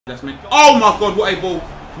That's me. Oh my god, what a ball.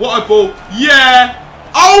 What a ball. Yeah.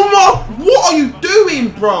 Oh my. What are you doing,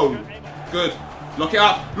 bro? Good. Lock it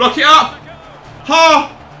up. Lock it up.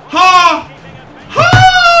 Ha. Ha.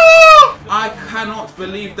 Ha. I cannot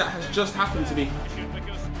believe that has just happened to me.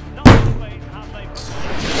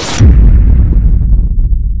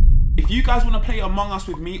 If you guys want to play Among Us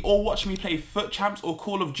with me or watch me play Foot Champs or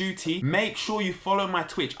Call of Duty, make sure you follow my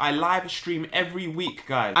Twitch. I live stream every week,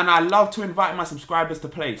 guys. And I love to invite my subscribers to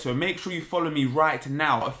play. So make sure you follow me right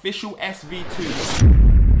now. Official SV2'S.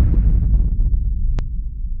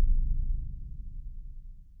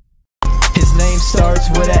 His name starts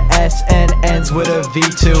with an S and ends with a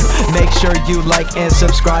V2. Make sure you like and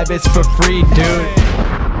subscribe. It's for free, dude.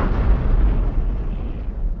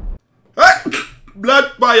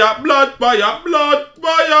 Blood fire, blood fire, blood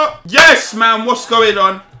fire. Yes, man, what's going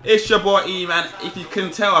on? It's your boy E, man. If you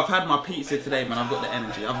can tell, I've had my pizza today, man. I've got the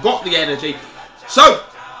energy. I've got the energy. So,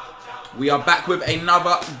 we are back with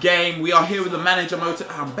another game. We are here with the manager mode.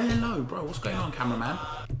 I'm bare low, bro. What's going on, cameraman?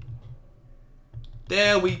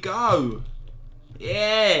 There we go.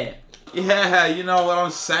 Yeah. Yeah, you know what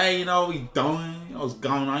I'm saying. You know what we doing. You know what's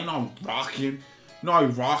going on. You know I'm rocking. You know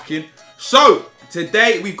I'm rocking. So,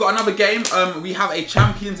 today we've got another game. We have a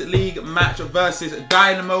Champions League match versus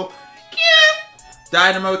Dynamo Kiev.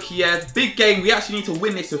 Dynamo Kiev, big game. We actually need to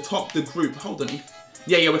win this to top the group. Hold on,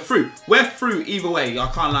 yeah, we're through. We're through either way.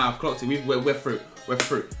 I can't lie, I've clocked it. We're through. We're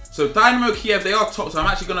through. So Dynamo Kiev, they are top. So I'm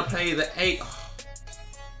actually gonna play the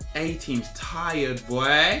A team's tired,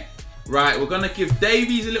 boy. Right, we're gonna give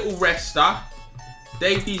Davies a little rester.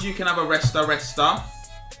 Davies, you can have a rester.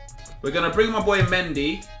 We're gonna bring my boy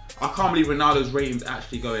Mendy. I can't believe Ronaldo's rating's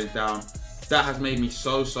actually going down. That has made me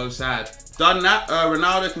so sad. Done that.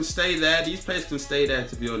 Ronaldo can stay there. These players can stay there,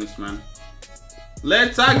 to be honest, man.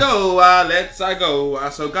 Let's go. Let's go.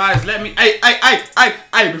 So, guys, let me...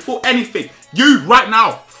 Hey, before anything, you, right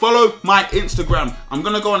now, follow my Instagram. I'm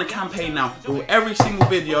going to go on a campaign now. For every single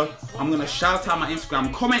video, I'm going to shout out my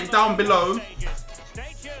Instagram. Comment down below...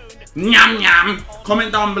 Nyam nyam.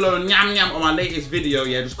 Comment down below nyam nyam on my latest video.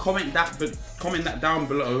 Yeah, just comment that down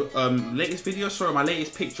below. Latest video, sorry, my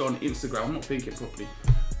latest picture on Instagram. I'm not thinking properly.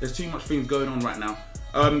 There's too much things going on right now.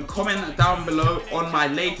 Comment that down below on my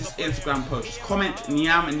latest Instagram post. Just comment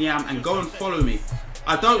nyam and nyam and go and follow me.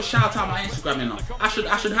 I don't shout out my Instagram enough. I should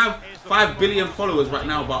have 5 billion followers right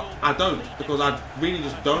now, but I don't, because I really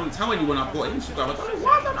just don't tell anyone I've got Instagram. I don't know,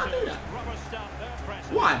 why don't I do that?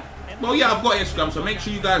 Why? Well, yeah, I've got Instagram, so make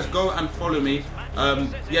sure you guys go and follow me.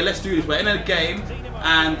 Yeah, let's do this. We're in a game,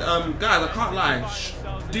 and guys, I can't lie.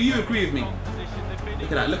 Do you agree with me?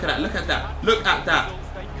 Look at that, look at that, look at that, look at that.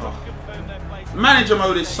 Oh. Manager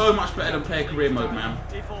mode is so much better than player career mode, man.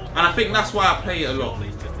 And I think that's why I play it a lot.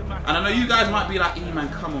 And I know you guys might be like, E, man,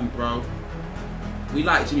 come on, bro. We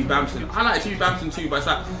like Jimmy Bamson. I like Jimmy Bamson too, but it's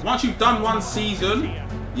like, once you've done one season,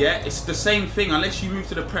 yeah, it's the same thing unless you move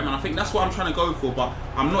to the Prem, and I think that's what I'm trying to go for, but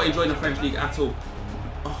I'm not enjoying the French League at all.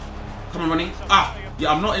 Oh, come on, Ronnie. Yeah,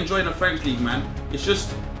 I'm not enjoying the French League, man. It's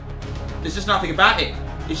just nothing about it.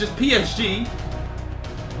 It's just PSG,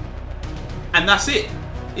 and that's it.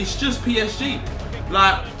 It's just PSG.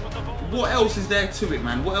 Like, what else is there to it,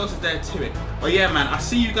 man? What else is there to it? But yeah, man, I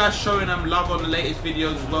see you guys showing them love on the latest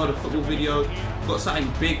videos as well, the football videos. Got something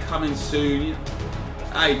big coming soon.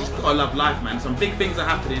 Hey, just gotta love life, man. Some big things are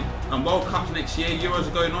happening. And World Cups next year, Euros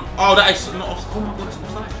are going on. Oh, that is not offside. Oh my god, it's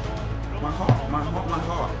offside. My heart, my heart, my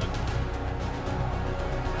heart.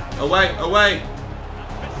 Away, away.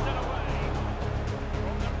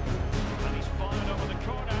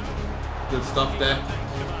 Good stuff there.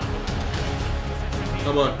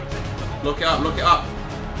 Come on. Look it up, look it up.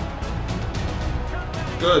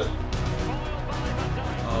 Good.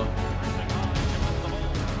 Oh.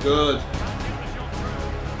 Good.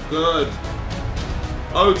 Good.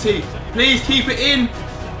 OT. Please keep it in.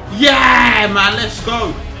 Yeah, man. Let's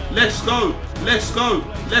go. Let's go. Let's go.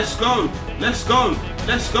 Let's go. Let's go.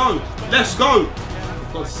 Let's go. Let's go.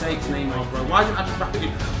 For God's sakes, Neymar, bro. Why didn't I just wrap it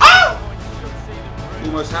in? Oh!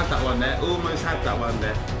 Almost had that one there. Almost had that one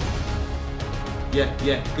there.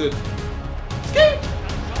 Yeah. Good. Skip.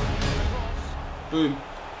 Boom.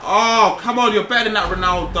 Oh, come on. You're better than that,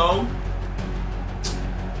 Ronaldo.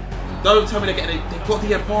 Don't tell me they've got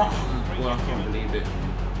the advantage. Well, I can't believe it.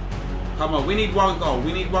 Come on, we need one goal.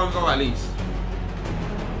 We need one goal at least.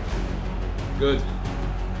 Good.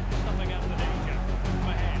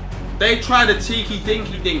 They tried a cheeky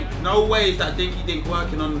dinky dink. No way is that dinky dink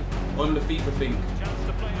working on the FIFA thing.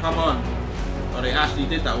 Come on. Oh, they actually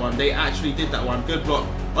did that one. They actually did that one. Good block.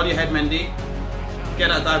 On your head, Mendy. Get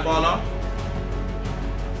that Dybala.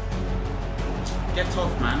 Get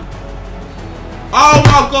off, man. Oh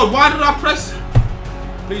my god, why did I press?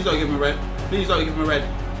 Please don't give me red. Please don't give me red.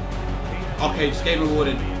 Okay, just gave me a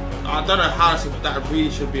warning. I don't know how that really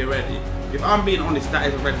should be a red. If I'm being honest, that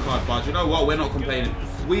is a red card, but you know what? We're not complaining.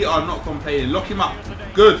 We are not complaining. Lock him up.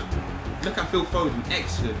 Good. Look at Phil Foden.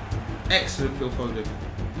 Excellent. Excellent, Phil Foden.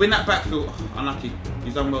 Win that back, Phil. Oh, unlucky.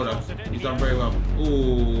 He's done well, though. He's done very well.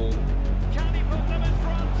 Ooh.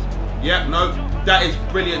 Yep, no. That is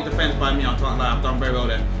brilliant defense by me. I can't lie. I've done very well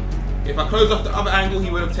there. If I close off the other angle, he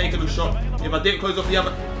would have taken a shot. If I didn't close off the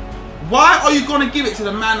other... Why are you going to give it to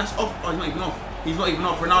the man that's off? Oh, he's not even off. He's not even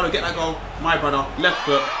off. Ronaldo, get that goal. My brother. Left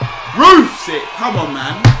foot. Roofs it. Come on,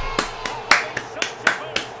 man.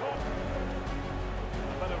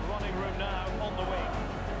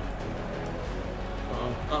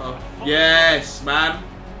 Uh-oh. Yes, man.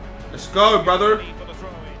 Let's go, brother.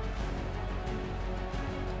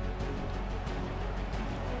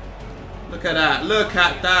 Look at that. Look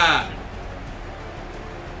at that.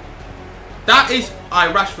 That is...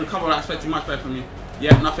 Aye, Rashford, come on. I expected much better from you.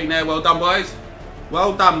 Yep, nothing there. Well done, boys.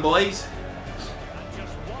 Well done, boys.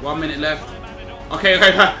 1 minute left. Okay,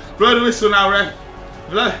 okay. Blow the whistle now, ref.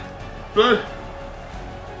 Blow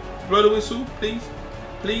the whistle, please.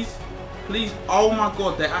 Please. Please. Oh my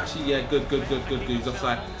god, they're actually... Yeah, good. He's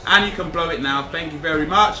offside. And you can blow it now. Thank you very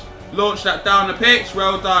much. Launch that down the pitch.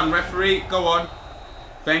 Well done, referee. Go on.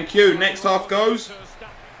 Thank you. Next half goes.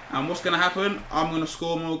 And what's going to happen? I'm going to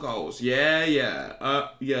score more goals. Yeah.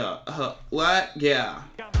 What? Yeah.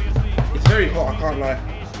 It's very hot, I can't lie.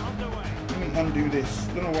 Let me undo this.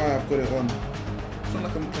 I don't know why I've got it on. It's not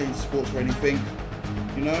like I'm playing sports or anything.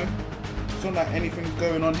 You know? It's not like anything's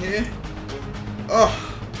going on here. Oh,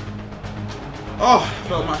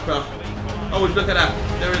 felt much better. Oh, look at that.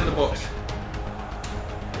 They're in the box.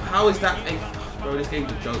 How is that a... Bro, this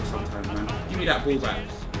game's a joke sometimes, man. Give me that ball back.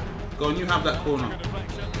 Go on, you have that corner.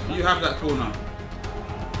 You have that corner.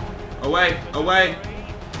 Away.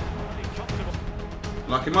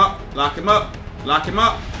 Lock him up.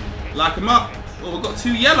 Oh, we've got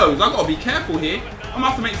 2 yellows. I've got to be careful here. I'm going to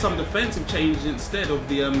have to make some defensive changes instead of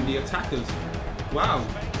the attackers. Wow.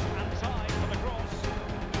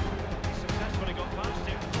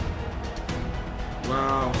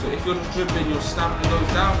 Wow. So if you're just dribbling, your stamina goes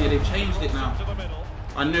down. Yeah, they've changed it now.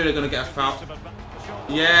 I knew they're going to get a foul.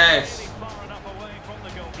 Yes.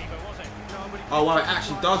 Oh, wow. It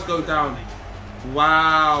actually does go down.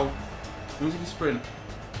 Wow. Let me see if you sprint.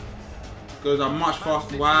 Goes down much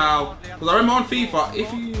faster. Wow. Because I remember on FIFA,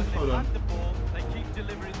 if you... Hold on.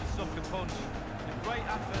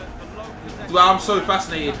 Well, I'm so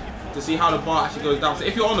fascinated to see how the bar actually goes down. So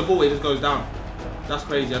if you're on the ball, it just goes down. That's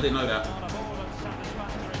crazy. I didn't know that.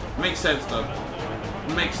 Makes sense, though.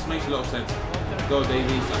 Makes a lot of sense. Go,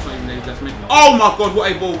 Davies. That's not even Davies. That's me. Oh, my God.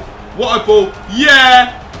 What a ball. What a ball.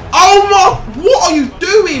 Yeah. Oh, my... What are you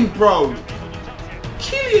doing, bro?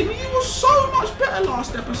 Killian, you were so much better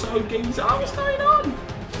last episode, games. What's going on?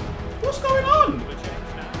 What's going on?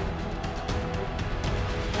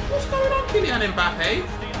 What's going on, Kylian Mbappe?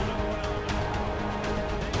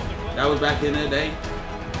 That was back in the day.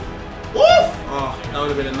 Woof! Oh, that would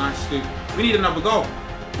have been a nice scoop. We need another goal.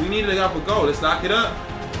 We need another goal. Let's lock it up.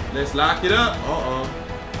 Let's lock it up. Uh-oh.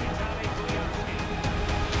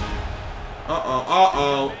 Uh-oh.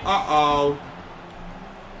 Uh-oh. Uh-oh.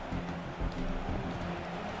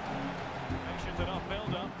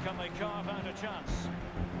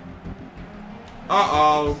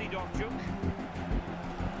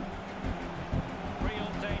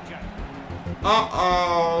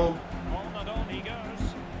 Uh-oh.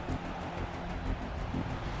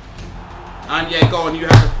 And yeah, go on, you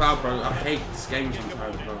have a foul, bro. I hate this game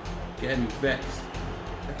sometimes, bro. Getting vexed.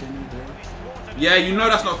 Yeah, you know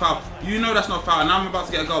that's not foul. You know that's not foul. And I'm about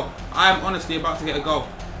to get a goal. I am honestly about to get a goal.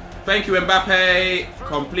 Thank you, Mbappe.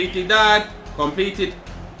 Completed that. Completed.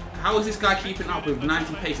 How is this guy keeping up with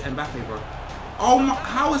 90 pace Mbappe, bro? Oh my,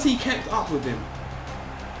 how has he kept up with him?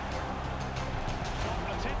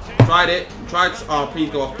 Tried it. Tried. Oh, please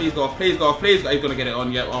go off. Please go off. Please go off. Please go. He's going to get it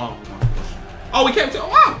on. Yeah. Oh, my gosh. Oh, we kept it. Oh,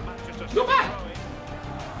 wow. You're back.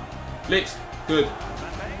 Flicks. Good.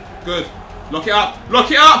 Good. Lock it up.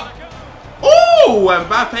 Lock it up. Oh,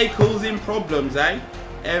 Mbappe causing problems, eh?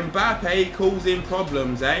 Mbappe causing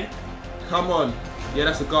problems, eh? Come on. Yeah,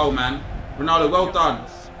 that's a goal, man. Ronaldo, well done.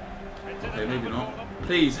 Okay, maybe not.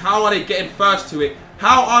 Please, how are they getting first to it?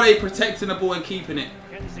 How are they protecting the ball and keeping it?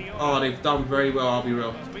 Oh, they've done very well, I'll be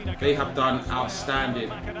real. They have done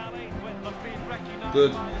outstanding.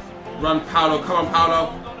 Good. Run, Paolo. Come on,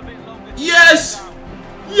 Paolo. Yes!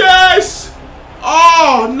 Yes!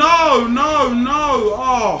 Oh, no, no, no.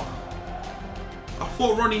 Oh. I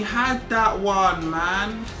thought Ronnie had that one,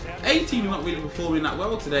 man. A team's not really performing that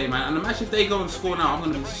well today, man. And imagine if they go and score now, I'm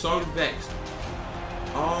going to be so vexed.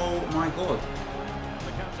 Oh my god.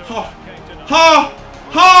 Ha! Ha!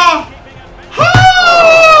 Ha!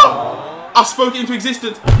 Ha! I spoke it into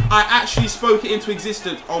existence. I actually spoke it into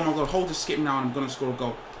existence. Oh my god, hold the skip now and I'm going to score a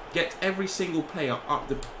goal. Get every single player up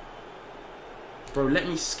the... Bro, let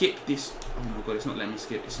me skip this. Oh my god, it's not letting me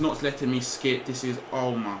skip. It's not letting me skip. This is...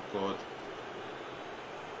 Oh my god.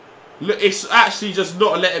 Look, it's actually just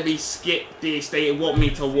not letting me skip this. They want me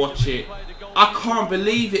to watch it. I can't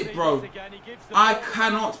believe it, bro. I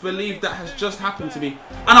cannot believe that has just happened to me.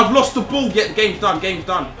 And I've lost the ball. Get game's done. Game's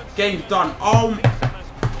done. Game's done. Oh,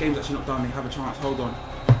 game's actually not done. They have a chance. Hold on.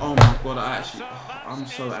 Oh my god, I'm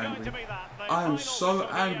so angry. I am so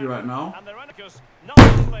angry right now.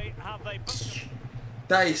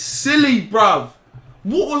 That is silly, bruv.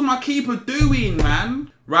 What was my keeper doing,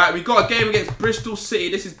 man? Right, we got a game against Bristol City.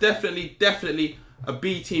 This is definitely a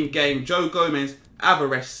B team game. Joe Gomez,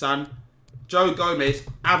 Alvarez, son. Joe Gomez,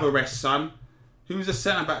 Alvarez, son. Who's the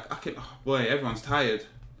centre back? Oh boy, everyone's tired.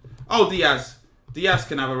 Oh, Diaz. Diaz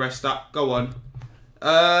can have a rest up. Go on.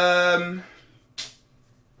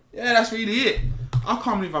 Yeah, that's really it. I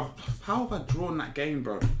can't believe how have I drawn that game,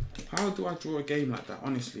 bro? How do I draw a game like that?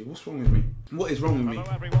 Honestly, what's wrong with me? What is wrong with me?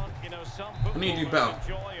 I need to do better.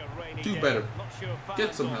 Do better.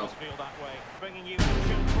 Get some help.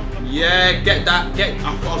 Yeah, get that.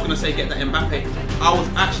 I thought I was gonna say get that Mbappe. I was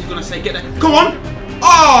actually gonna say get that. Come on!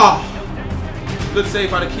 Ah! Oh! Good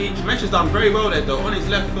save by the key. Mensch has done very well there though, on his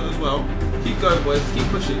left foot as well. Keep going, boys. Let's keep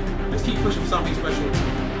pushing. Let's keep pushing for something special.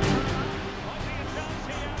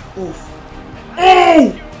 Oof.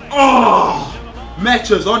 Oh! Oh!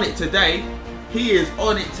 Mecha's on it today. He is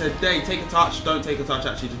on it today. Take a touch. Don't take a touch.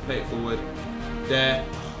 Actually, just play it forward. There.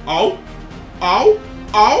 Oh. Oh.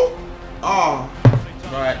 Oh. Oh.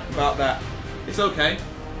 Right. About that. It's okay.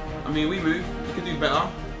 I mean, we move. We could do better.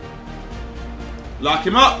 Lock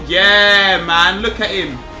him up. Yeah, man. Look at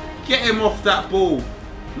him. Get him off that ball.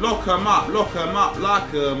 Lock him up. Lock him up.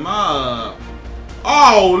 Lock him up.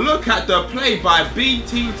 Oh, look at the play by B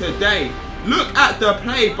team today. Look at the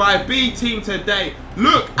play by B team today.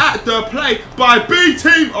 Look at the play by B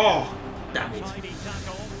team. Oh, damn it.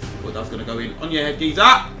 Well, that's going to go in. On your head, geezer.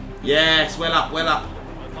 Yes, well up, well up.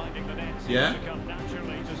 Yeah.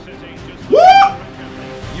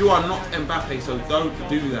 Woo! You are not Mbappe, so don't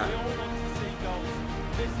do that.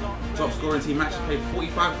 Top scoring team match played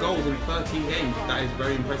 45 goals in 13 games. That is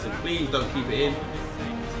very impressive. Please don't keep it in.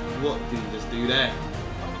 What did you just do there?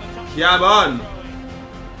 Come on.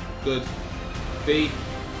 Good. Feet.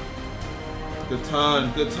 Good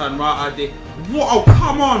turn, right idea. What? Oh,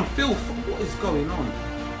 come on, Phil. What is going on?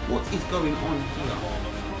 What is going on here?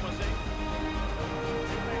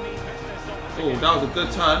 Oh, that was a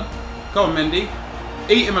good turn. Come on, Mendy.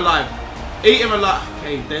 Eat him alive. Eat him alive.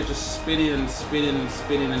 Okay, they're just spinning and spinning and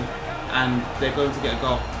spinning and they're going to get a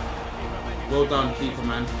goal. Well done, keeper,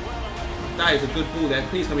 man. That is a good ball there.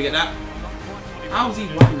 Please, can we get that? How's he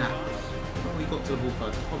won that? He got to the ball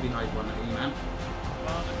first. Probably how he won that, man.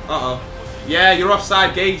 Uh-oh. Yeah, you're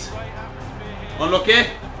offside, Gaze. Unlock it.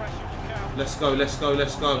 Let's go, let's go,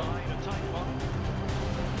 let's go.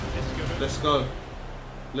 Let's go.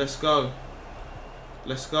 Let's go.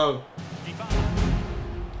 Let's go.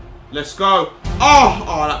 Let's go. Oh!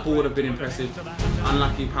 Oh, that ball would have been impressive.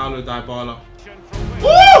 Unlucky Paulo Dybala.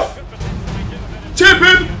 Woof! Chip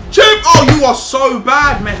him! Chip! Oh, you are so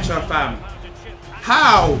bad, Mecha fam.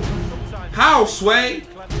 How? How, Sway?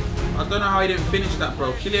 I don't know how he didn't finish that,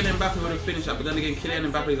 bro. Kylian Mbappe would have finished that, but then again, Kylian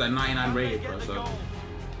Mbappe is like 99 rated, bro, so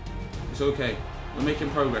it's okay. We're making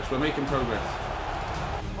progress. We're making progress.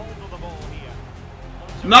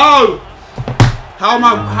 No! How am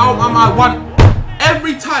I one?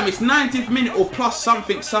 Every time it's 90th minute or plus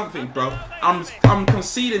something, bro. I'm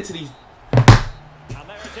conceding to these.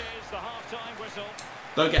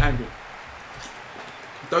 Don't get angry.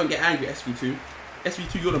 Don't get angry, SV2.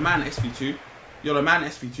 SV2, you're the man, SV2. You're the man,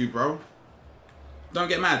 SV2, bro. Don't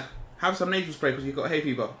get mad. Have some nasal spray because you've got hay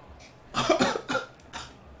fever.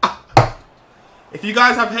 If you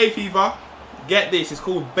guys have hay fever, get this. It's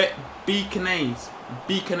called Becanase.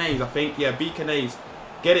 Becanase, I think. Yeah, Becanase.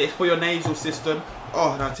 Get it for your nasal system.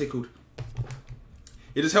 Oh, that tickled.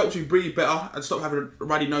 It just helps you breathe better and stop having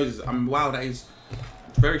runny noses. Wow, that is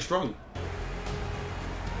very strong.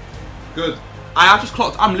 Good. I just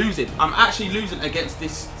clocked. I'm losing. I'm actually losing against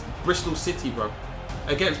this Bristol City, bro.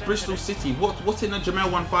 Against Bristol City. What in the Jamel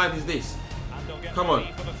 1-5 is this? Come on.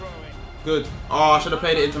 Good. Oh, I should have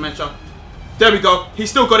played it into Mecha. There we go. He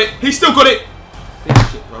still got it. He still got it.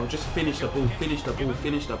 Finish it, bro. Just finish the ball. Finish the ball.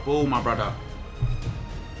 Finish the ball, my brother.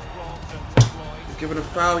 Given a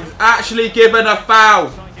foul. He's actually given a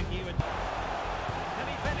foul.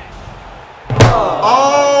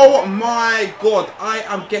 Oh my god. I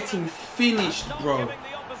am getting finished, bro.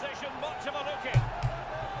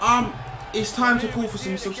 It's time to call for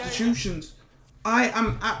some substitutions. I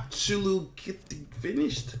am absolutely getting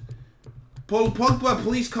finished. Paul Pogba,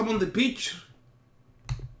 please come on the pitch.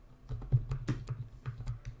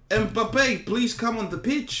 Mbappe, please come on the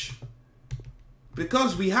pitch.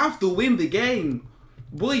 Because we have to win the game.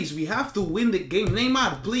 Boys, we have to win the game.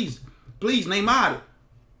 Neymar, please. Please, Neymar.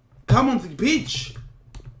 Come on the pitch.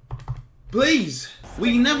 Please.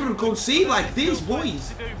 We never concede like this,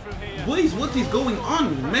 boys. Boys, what is going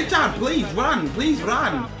on? Meta, please run. Please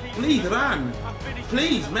run. Please run.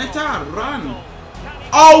 Please, Meta, run.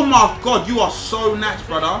 Oh my god, you are so nice,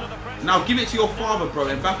 brother. Now give it to your father, bro.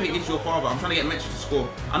 Mbappe is your father. I'm trying to get Messi to score.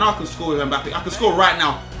 I know I can score with Mbappe. I can score right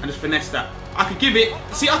now and just finesse that. I could give it.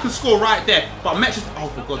 See, I can score right there. But Messi, oh,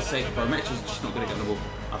 for God's sake, bro. Messi's just not going to get the ball.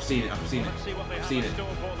 I've seen it. I've seen it. I've seen it.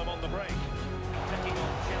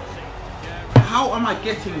 How am I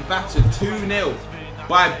getting battered 2-0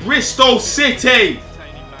 by Bristol City?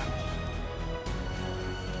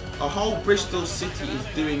 A whole Bristol City is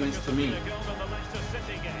doing this to me.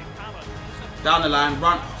 Down the line,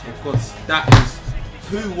 run. Oh, for God's, that is.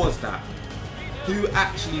 Who was that? Who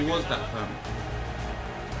actually was that, fam?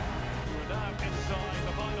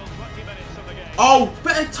 Oh,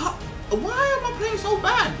 better top. Why am I playing so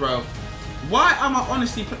bad, bro? Why am I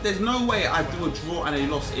honestly? There's no way I do a draw and a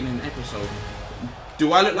loss in an episode.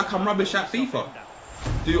 Do I look like I'm rubbish at FIFA?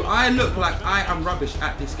 Do I look like I am rubbish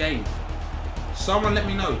at this game? Someone let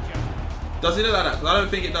me know. Does it look like that? Because I don't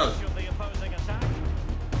think it does.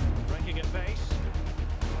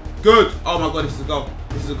 Good. Oh my god, this is a goal.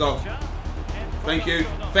 This is a goal. Thank you.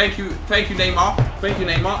 Thank you. Thank you, Neymar. Thank you,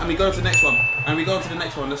 Neymar. And we go to the next one. And we go to the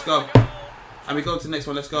next one. Let's go. And we go to the next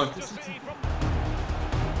one. Let's go.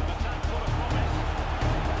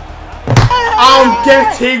 I'm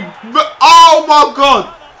getting. Oh my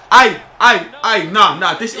god.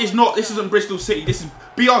 Nah. This isn't Bristol City. This is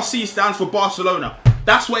BRC stands for Barcelona.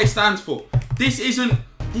 That's what it stands for. This isn't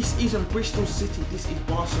Bristol City. This is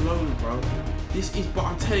Barcelona, bro. This is. But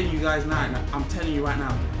I'm telling you guys now. I'm telling you right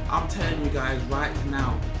now. I'm telling you guys right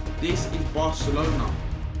now. This is Barcelona.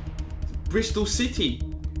 Bristol City.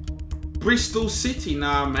 Bristol City.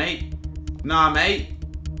 Nah, mate. Nah, mate.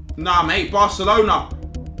 Nah, mate. Barcelona.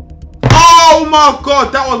 Oh my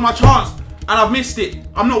god, that was my chance. And I've missed it.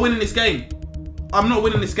 I'm not winning this game. I'm not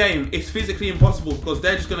winning this game. It's physically impossible because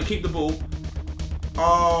they're just going to keep the ball.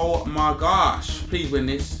 Oh my gosh. Please win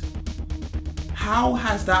this. How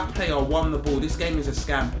has that player won the ball? This game is a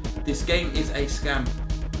scam. This game is a scam.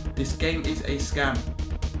 This game is a scam.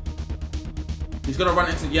 He's going to run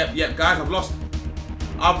into... Yep, guys, I've lost.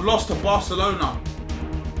 I've lost to Barcelona.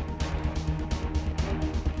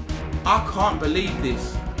 I can't believe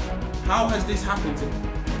this. How has this happened to me?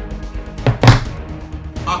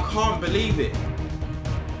 I can't believe it.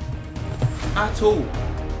 At all.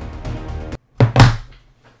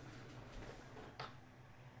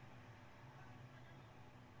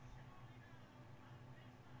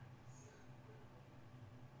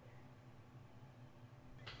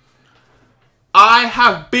 I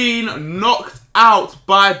have been knocked out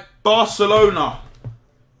by Barcelona.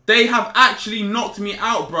 They have actually knocked me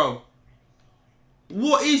out, bro.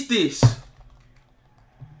 What is this?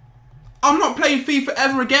 I'm not playing FIFA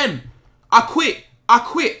ever again. I quit.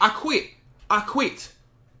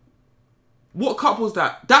 What cup was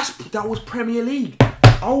that? That was Premier League.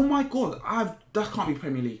 Oh my god. That can't be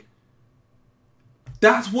Premier League.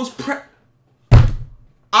 That was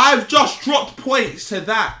I've just dropped points to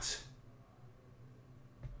that.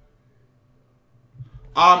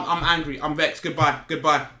 I'm angry. I'm vexed.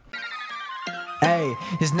 Goodbye. Hey,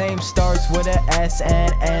 his name starts with a S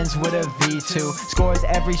and ends with a V2. Scores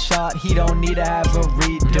every shot, he don't need to have a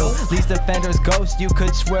redo. These defenders ghost, you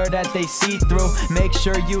could swear that they see through. Make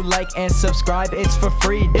sure you like and subscribe, it's for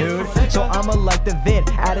free, dude. So I'ma like the vid,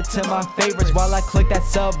 add it to my favorites while I click that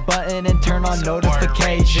sub button and turn on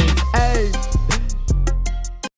notifications. Hey.